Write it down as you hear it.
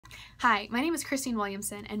Hi, my name is Christine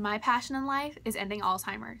Williamson, and my passion in life is ending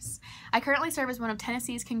Alzheimer's. I currently serve as one of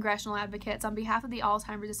Tennessee's congressional advocates on behalf of the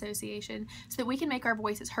Alzheimer'sDisease Association so that we can make our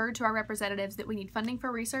voices heard to our representatives that we need funding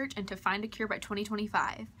for research and to find a cure by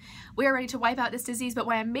 2025. We are ready to wipe out this disease, but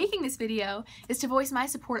why I'm making this video is to voice my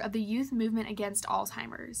support of the youth movement against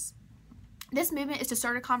Alzheimer's. This movement is to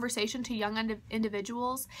start a conversation to young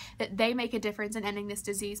individuals that they make a difference in ending this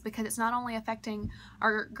disease, because it's not only affecting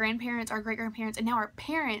our grandparents, our great-grandparents, and now our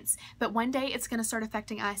parents, but one day it's going to start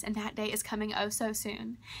affecting us, and that day is coming oh so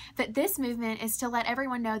soon. That this movement is to let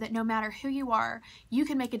everyone know that no matter who you are, you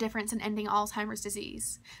can make a difference in ending Alzheimer's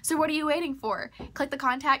disease. So what are you waiting for? Click the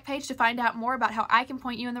contact page to find out more about how I can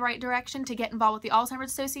point you in the right direction to get involved with the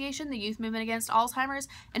Alzheimer's Association, the youth movement against Alzheimer's,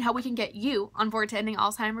 and how we can get you on board to ending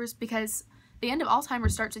Alzheimer's, because the end of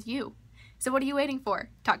Alzheimer's starts with you. So what are you waiting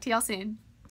for? Talk to y'all soon.